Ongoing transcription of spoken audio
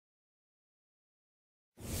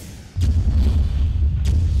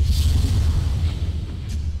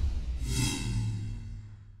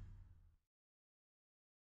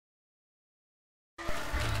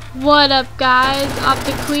What up, guys?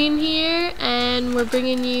 Optic Queen here, and we're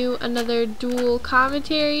bringing you another dual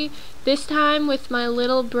commentary, this time with my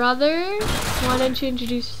little brother. Why don't you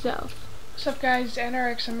introduce yourself? What's up, guys?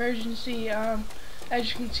 NRX Emergency.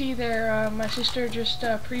 As you can see there, my sister just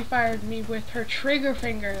pre-fired me with her trigger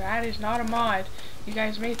finger. That is not a mod. You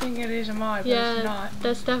guys may think it is a mod, but it's not.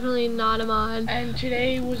 That's definitely not a mod. And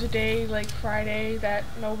today was a day, like Friday, that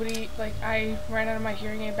I ran out of my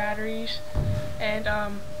hearing aid batteries, and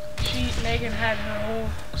Megan had her whole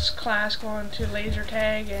class going to laser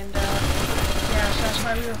tag, and yeah, so that's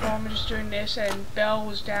why we were home just doing this, and Belle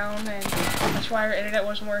was down, and that's why our internet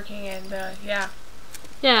wasn't working, and yeah.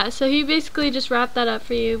 Yeah, so he basically just wrapped that up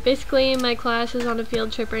for you. Basically, my class is on a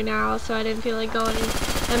field trip right now, so I didn't feel like going,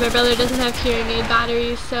 and my brother doesn't have hearing aid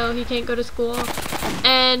batteries, so he can't go to school.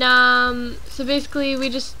 And so basically we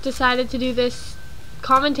just decided to do this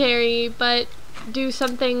commentary, but do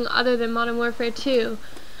something other than Modern Warfare 2.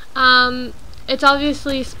 It's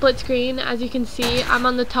obviously split screen, as you can see. I'm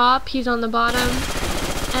on the top, he's on the bottom,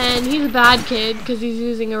 and he's a bad kid because he's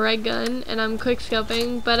using a red gun, and I'm quick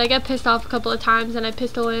scoping, but I get pissed off a couple of times, and I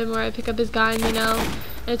pistol him, or I pick up his gun, you know,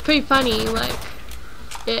 and it's pretty funny, like,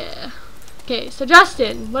 yeah. Okay, so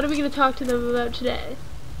Justin, what are we going to talk to them about today?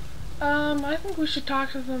 I think we should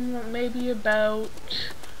talk to them maybe about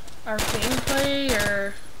our gameplay,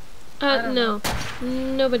 or no.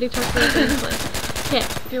 Nobody talks about gameplay. Okay.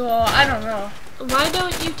 Yeah, well, I don't know. Why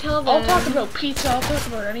don't you tell them? I'll talk about pizza, I'll talk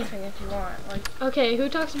about anything if you want. Like, okay, who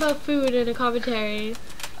talks about food in a commentary?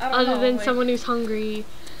 I don't other know, than like, someone who's hungry.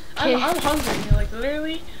 I'm hungry. Like,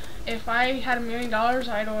 literally, if I had $1 million,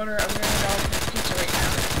 I'd order $1 million of pizza right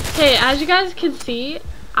now. Okay, as you guys can see,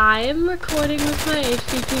 I am recording with my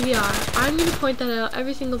HD PVR. I'm going to point that out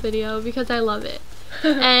every single video because I love it.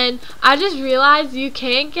 And I just realized you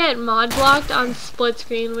can't get mod blocked on split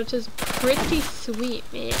screen, which is pretty sweet,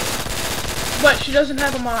 man. But she doesn't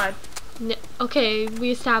have a mod. No, okay, we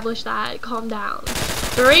established that. Calm down.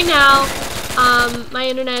 But right now, my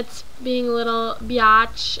internet's being a little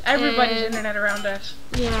biatch. Everybody's internet around us.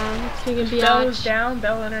 Yeah, it's being a biatch. Bell is down,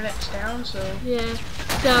 Bell internet's down, so. Yeah.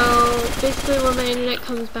 So basically, when my internet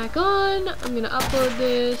comes back on, I'm gonna upload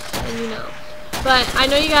this, and you know. But I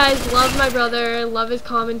know you guys love my brother, love his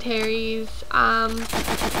commentaries.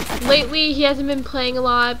 Lately he hasn't been playing a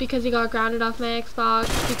lot because he got grounded off my Xbox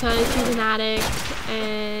because he's an addict,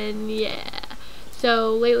 and yeah.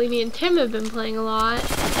 So lately me and Tim have been playing a lot,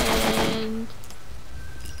 and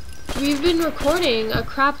we've been recording a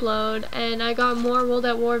crap load, and I got more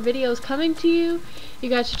WaW videos coming to you. You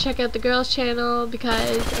guys should check out the girls' channel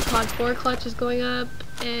because a COD 4 clutch is going up,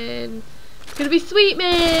 and it's gonna be sweet,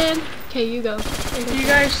 man. Okay, you go. Do you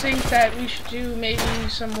guys think that we should do maybe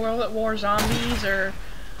some World at War zombies, or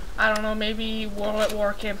I don't know, maybe World at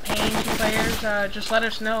War campaign players? Just let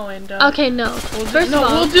us know, and okay, no.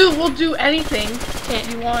 We'll do anything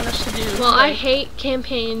you want us to do. Well, like, I hate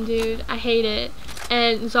campaign, dude. I hate it.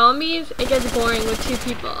 And zombies, it gets boring with 2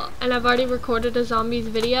 people. And I've already recorded a zombies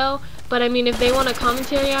video, but I mean, if they want a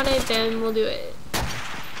commentary on it, then we'll do it.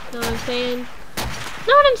 Know what I'm saying?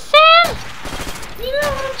 Know what I'm saying? You know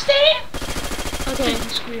what I'm saying? Okay.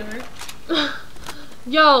 Squealer.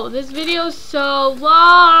 Yo, this video's so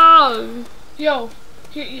long. Yo,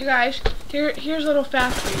 you guys, here's a little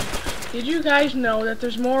fact for you. Did you guys know that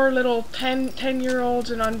there's more little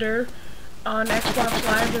 10-year-olds and under on Xbox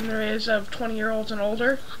Live than there is of 20-year-olds and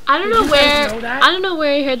older? I don't know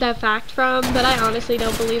where you heard that fact from, but I honestly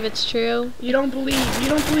don't believe it's true. You don't believe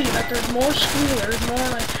that there's more squealers, more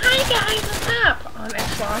like, hi guys, what's up, on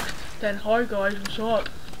Xbox than hi guys, what's up?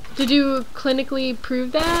 Did you clinically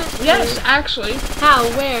prove that? Yes, actually. How?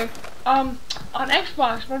 Where? On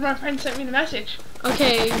Xbox, one of my friends sent me the message.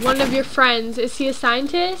 Okay, one of your friends. Is he a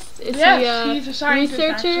scientist? Is yes, he he's a scientist,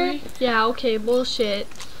 researcher? Actually. Yeah, okay, bullshit.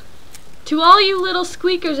 To all you little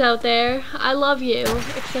squeakers out there, I love you,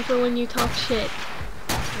 except for when you talk shit.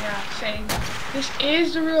 Yeah, same. This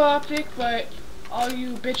is the real Optic, but all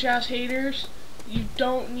you bitch-ass haters, you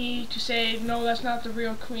don't need to say, no, that's not the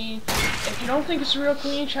real queen. If you don't think it's the real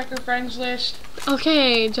queen, check your friends list.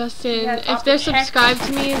 Okay, Justin, if they're subscribed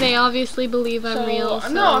to me, they obviously believe I'm real, so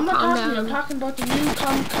no, I'm not talking to you. I'm talking about the new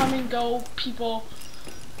come and go people,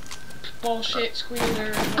 bullshit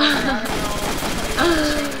squealers, I don't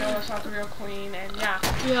know, no, that's not the real queen, and yeah.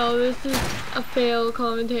 Yo, this is a fail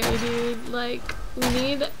commentary, dude. Like, we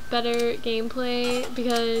need better gameplay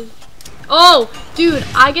because... Oh, dude,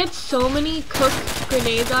 I get so many cooked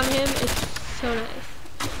grenades on him. It's so nice.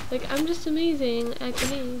 Like, I'm just amazing at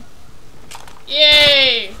grenades.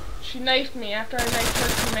 Yay! She knifed me after I knifed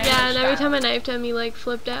her commando. Yeah, and every time I knifed him, he, like,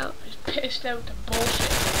 flipped out. I was pissed out to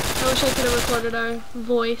bullshit. I wish I could have recorded our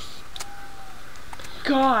voice.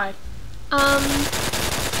 God.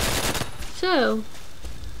 So,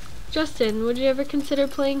 Justin, would you ever consider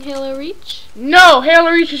playing Halo Reach? No,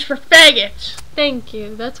 Halo Reach is for faggots. Thank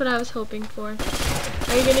you. That's what I was hoping for.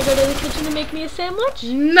 Are you gonna go to the kitchen and make me a sandwich?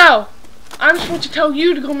 No. I'm supposed to tell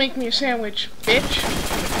you to go make me a sandwich, bitch.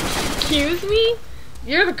 Excuse me?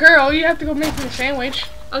 You're the girl. You have to go make me a sandwich.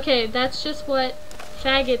 Okay, that's just what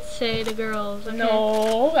faggots say to girls. Okay?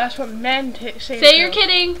 No, that's what men say. Say you're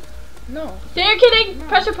kidding. No. Say you're kidding. No.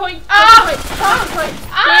 Pressure point. Ah! Pressure point.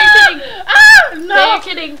 Ah! Say you're kidding. Ah! No. Say you're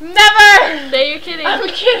kidding. Never. Say you're kidding. I'm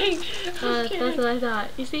kidding. That's what I thought.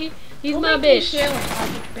 You see? He's Go my make me a bitch.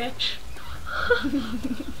 sandwich, bitch.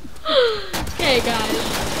 Okay, guys.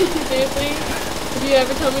 Seriously, if you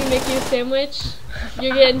ever tell me to make you a sandwich,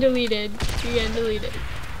 you're getting deleted. You're getting deleted.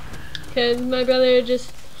 Because my brother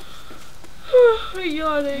just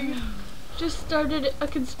yawning. Just started a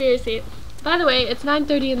conspiracy. By the way, it's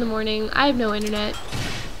 9:30 in the morning. I have no internet.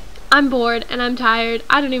 I'm bored and I'm tired.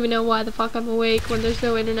 I don't even know why the fuck I'm awake when there's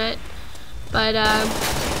no internet. But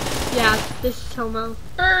yeah, this is homo.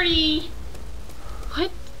 Birdie.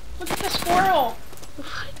 What? Look at the squirrel.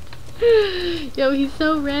 What? Yo, he's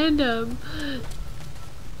so random.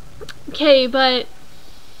 Okay, but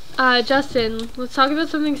Justin, let's talk about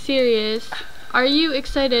something serious. Are you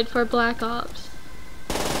excited for Black Ops?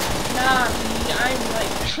 Nah, me, I'm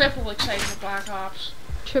like triple excited for Black Ops.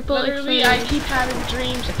 Triple Literally, excited. I keep having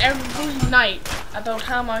dreams every night about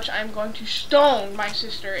how much I'm going to stone my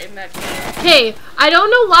sister in that game. Hey, I don't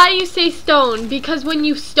know why you say stone, because when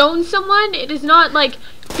you stone someone, it is not like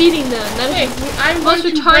beating them. That Hey, is I'm most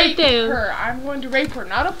going to retarded rape thing. her. I'm going to rape her.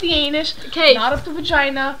 Not up the anus, Okay. not up the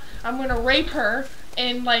vagina. I'm going to rape her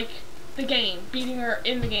in, like, the game. Beating her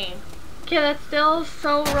in the game. Okay, that's still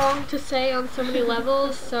so wrong to say on so many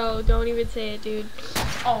levels, so don't even say it, dude.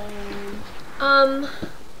 Oh.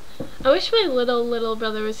 I wish my little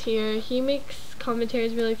brother was here. He makes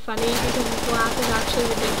commentaries really funny because his laugh is actually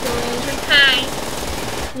ridiculous.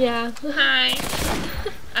 Hi. Yeah.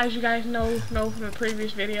 Hi. As you guys know from the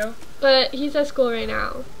previous video. But he's at school right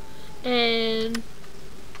now. And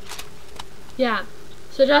yeah.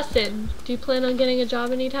 So Justin, do you plan on getting a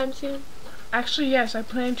job anytime soon? Actually, yes, I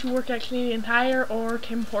plan to work at Canadian Tire or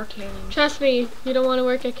Tim Hortons. Trust me, you don't want to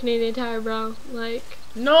work at Canadian Tire, bro. Like,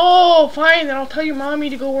 no, fine, then I'll tell your mommy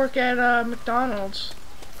to go work at McDonald's.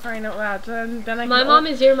 Crying out loud. Then I can my mom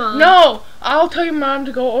is your mom. No, I'll tell your mom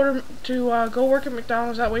to go work at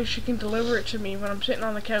McDonald's. That way she can deliver it to me when I'm sitting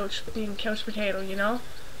on the couch being couch potato. You know?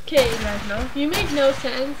 Okay. You guys know? You make no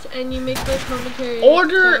sense, and you make my commentary.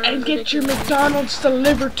 Order sound and get ridiculous. your McDonald's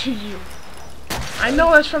delivered to you. I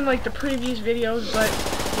know that's from like the previous videos, but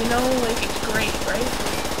you know, like it's great, right?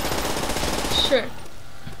 Sure.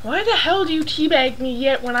 Why the hell do you teabag me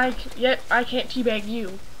yet I can't teabag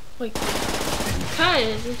you? Like,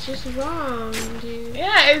 Because it's just wrong, dude.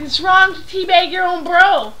 yeah, it's wrong to teabag your own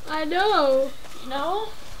bro. I know. No?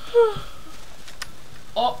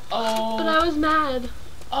 Uh-oh. But I was mad.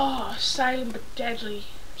 Oh, silent but deadly.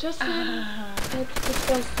 Justin, Ah. that's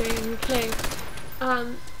disgusting. Okay.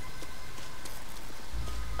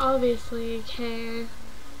 Obviously, okay.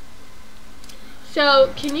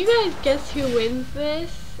 So, can you guys guess who wins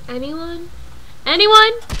this? Anyone?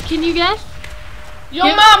 Anyone? Can you guess?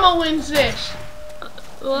 Your mama wins this.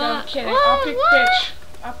 What? No, I'm kidding. What? Optic What? bitch.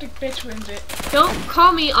 Optic bitch wins it. Don't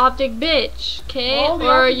call me Optic Bitch, okay? Well, the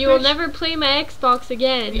or Optic you will Bitch- never play my Xbox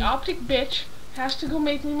again. The optic bitch has to go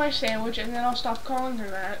make me my sandwich, and then I'll stop calling her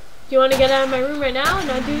that. Do you want to get out of my room right now and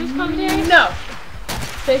not do this commentary? No.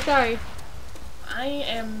 Say sorry. I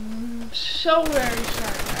am so very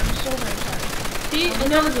sorry. I'm so very sorry. See? I'll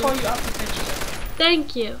never call you optic bitch again.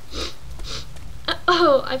 Thank you.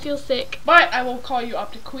 Oh, I feel sick. But I will call you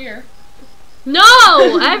optic queer.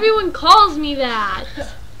 No! Everyone calls me that.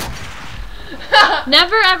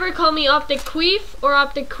 Never ever call me Optic Queef or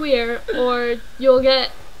Optic Queer, or you'll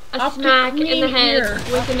get a Optic smack in the head ear.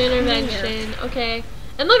 with Optic an intervention. Okay.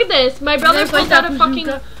 And look at this. My brother guys like pulled out that a fucking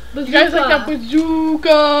bazooka? bazooka. You guys like that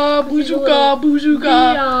bazooka, bazooka,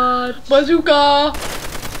 bazooka, bazooka.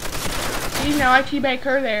 See, now I teabag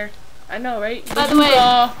her there. I know, right? By the way,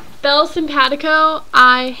 Bazooka. Bell Simpatico,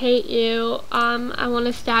 I hate you. I want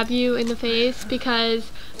to stab you in the face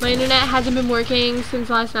because my internet hasn't been working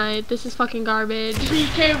since last night. This is fucking garbage.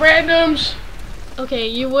 BK randoms. Okay,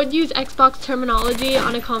 you would use Xbox terminology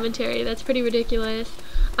on a commentary. That's pretty ridiculous.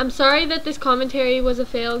 I'm sorry that this commentary was a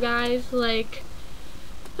fail, guys. Like,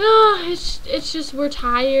 it's just we're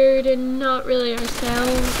tired and not really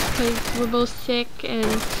ourselves because we're both sick and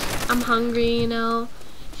I'm hungry, you know.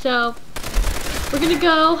 So, we're gonna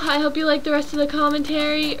go. I hope you like the rest of the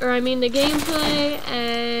commentary, or I mean the gameplay,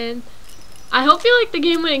 and I hope you like the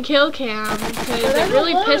game winning kill cam, because it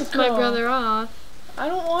really pissed my brother off. I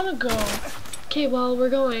don't want to go. Okay, well, we're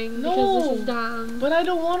going, because this is dumb. But I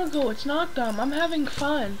don't want to go. It's not dumb. I'm having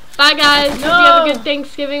fun. Bye, guys. Hope you have a good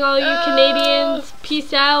Thanksgiving, all you Canadians.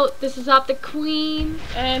 Peace out. This is Op the Queen.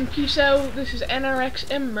 And peace out. This is NRX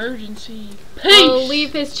Emergency. Peace. I'll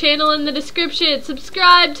leave his channel in the description.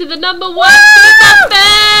 Subscribe to the #1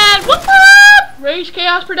 fan. Whoop whoop! Rage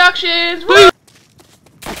Chaos Productions. Peace.